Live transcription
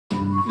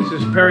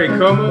This is Perry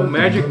Como,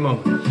 Magic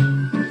Moments.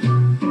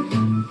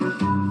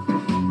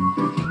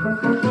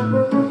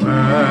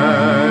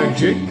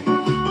 Magic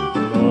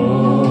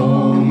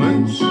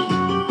moments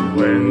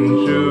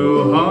when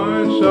two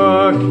hearts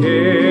are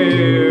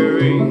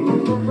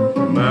caring.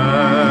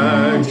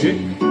 Magic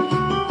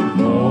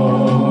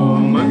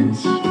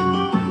moments,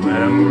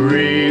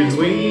 memories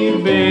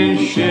we've been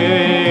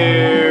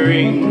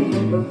sharing.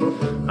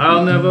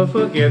 I'll never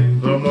forget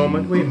the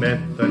moment we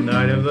met the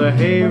night of the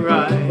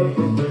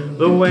hayride.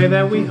 The way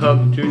that we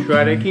hugged to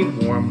try to keep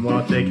warm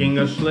while taking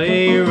a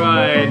sleigh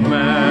ride.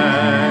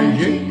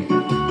 Magic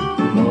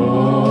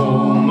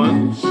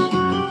moments,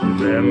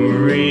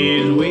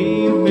 memories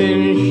we've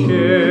been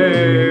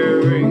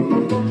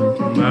sharing.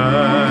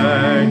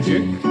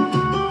 Magic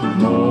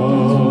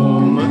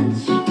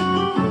moments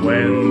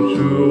when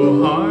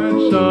two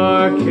hearts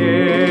are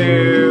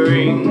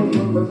caring.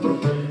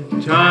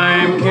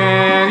 Time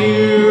can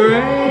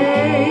erase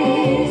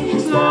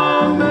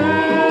the memories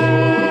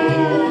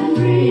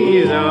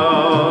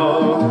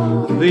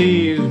of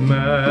these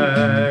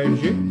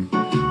magic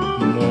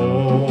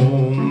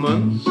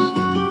moments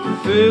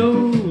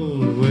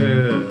filled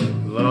with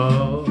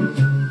love.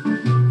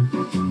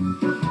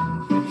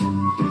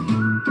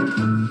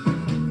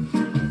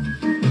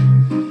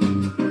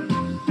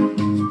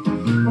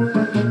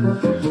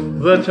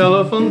 The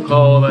telephone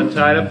call that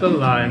tied up the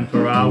line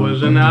for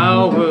hours and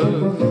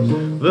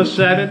hours. The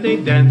Saturday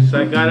dance,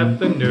 I got up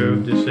the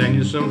nerve to send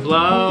you some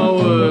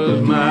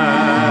flowers.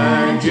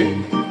 Magic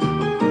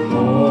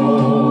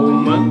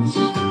moments,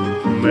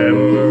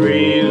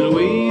 memories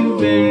we've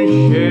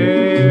been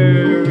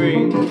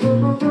sharing.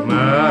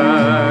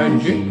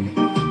 Magic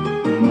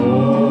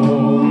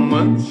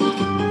moments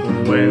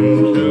when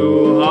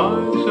two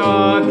hearts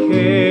are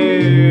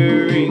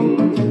caring.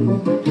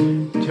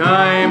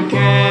 Time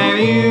can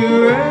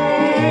erase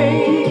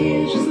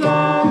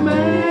the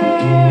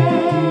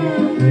memories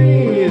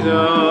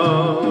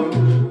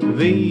of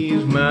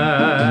these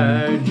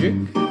magic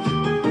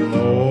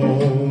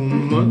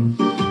moments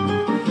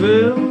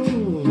filled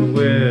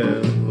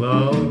with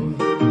love.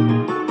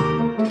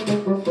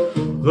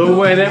 The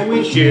way that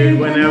we cheered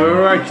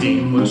whenever our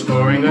team was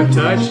scoring a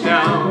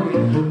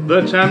touchdown.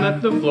 The time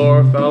that the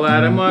floor fell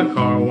out of my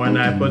car when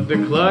I put the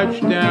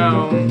clutch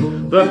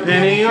down. The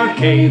penny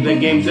arcade, the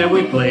games that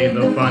we played,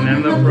 the fun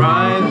and the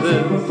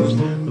prizes.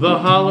 The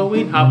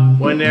Halloween hop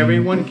when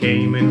everyone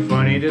came in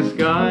funny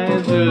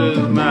disguises.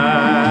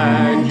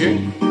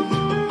 Magic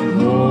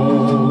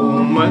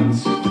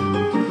moments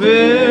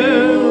filled